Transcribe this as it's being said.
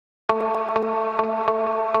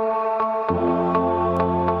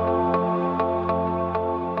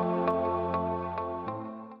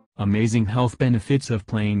Amazing health benefits of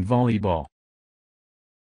playing volleyball.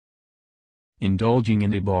 Indulging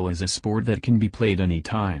in volleyball is a sport that can be played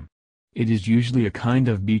anytime. It is usually a kind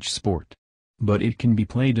of beach sport. But it can be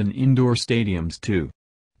played in indoor stadiums too.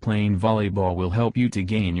 Playing volleyball will help you to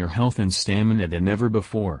gain your health and stamina than ever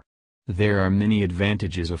before. There are many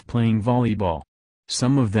advantages of playing volleyball.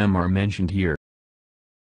 Some of them are mentioned here.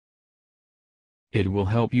 It will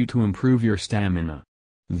help you to improve your stamina.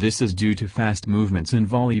 This is due to fast movements in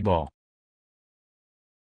volleyball.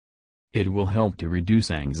 It will help to reduce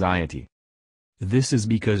anxiety. This is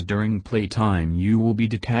because during playtime you will be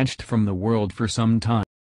detached from the world for some time.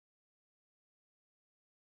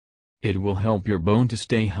 It will help your bone to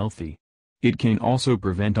stay healthy. It can also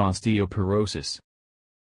prevent osteoporosis.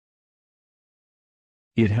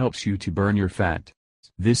 It helps you to burn your fat.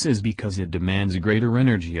 This is because it demands greater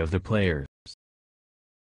energy of the players.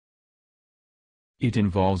 It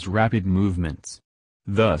involves rapid movements.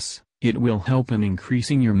 Thus, it will help in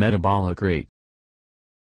increasing your metabolic rate.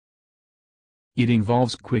 It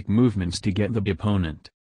involves quick movements to get the opponent.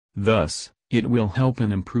 Thus, it will help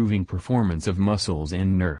in improving performance of muscles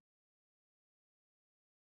and nerve.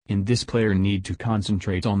 And this player need to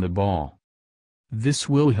concentrate on the ball. This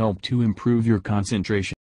will help to improve your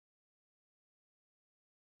concentration.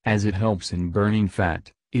 As it helps in burning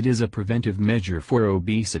fat, it is a preventive measure for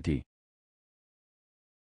obesity.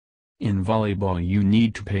 In volleyball you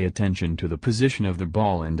need to pay attention to the position of the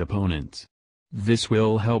ball and opponents. This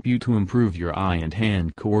will help you to improve your eye and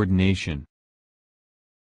hand coordination.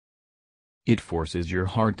 It forces your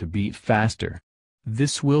heart to beat faster.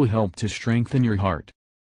 This will help to strengthen your heart.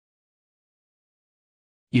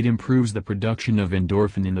 It improves the production of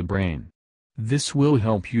endorphin in the brain. This will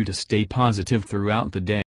help you to stay positive throughout the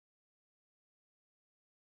day.